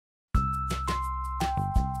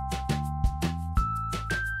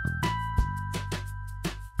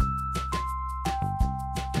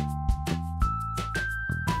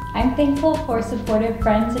I'm thankful for supportive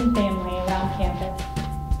friends and family around campus.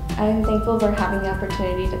 I'm thankful for having the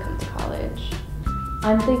opportunity to come to college.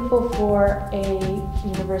 I'm thankful for a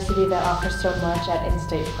university that offers so much at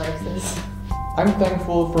in-state prices. I'm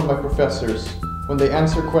thankful for my professors when they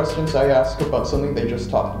answer questions I ask about something they just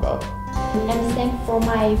talked about. I'm thankful for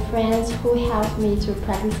my friends who helped me to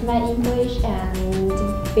practice my English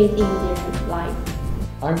and fit in their life.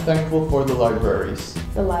 I'm thankful for the libraries.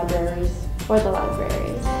 The libraries. For the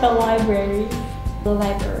libraries. The libraries. The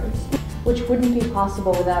libraries. Which wouldn't be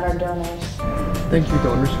possible without our donors. Thank you,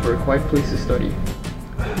 donors, for a quiet place to study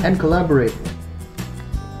and collaborate.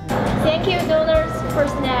 Thank you, donors, for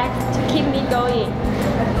snacks to keep me going.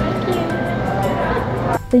 Thank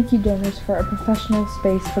you. Thank you, donors, for a professional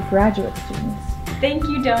space for graduate students. Thank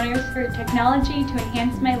you, donors, for technology to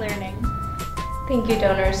enhance my learning. Thank you,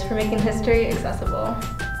 donors, for making history accessible.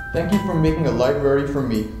 Thank you for making a library for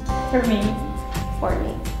me. For me. For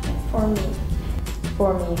me. For me.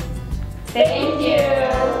 For me. Thank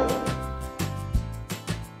you.